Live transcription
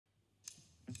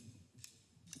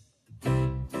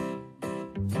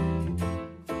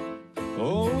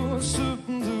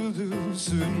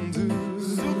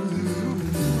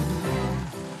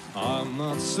I'm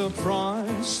not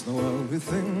surprised, no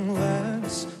everything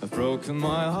lasts. I've broken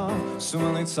my heart so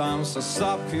many times I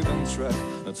stopped keeping track.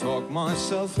 I talk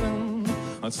myself in,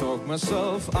 I talk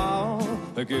myself out.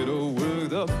 I get all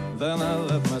worked up, then I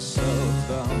let myself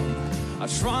down. I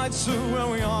tried so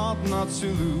very hard not to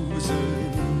lose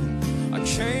it. I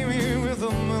came here with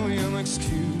a million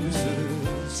excuses.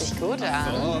 Sich gut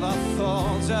an. I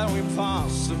thought every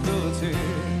possibility.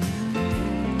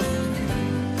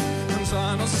 And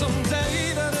I know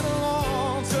someday that it'll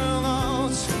all turn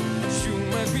out. You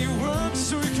make me work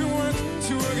so we can work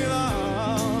to work it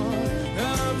out.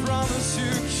 And I promise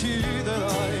you, kid, that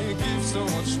I give so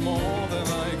much more than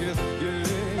I get.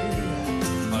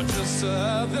 Yeah, I just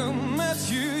haven't met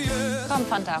you yet. Komm,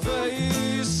 Fanta.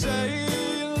 They say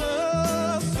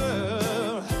love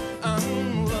fair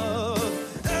and love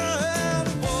and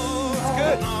both.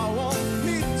 Good. I won't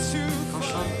need to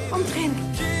fight. Umdrehen.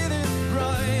 Get it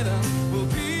right and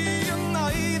we'll be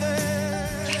united.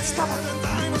 Stop. And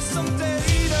I know someday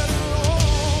that it'll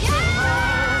all turn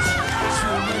out.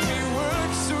 You make me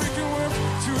work so we can work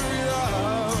to work it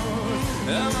out.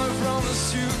 And I promise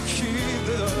you, kid,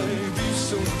 that I give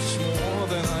so much more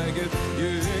than I get.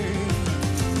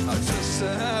 Yeah, I just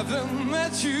haven't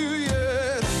met you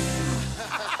yet.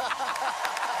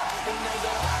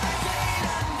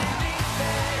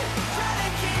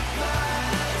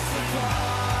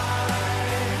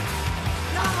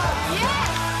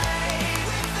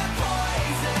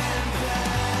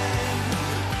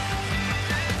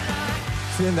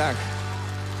 Vielen Dank.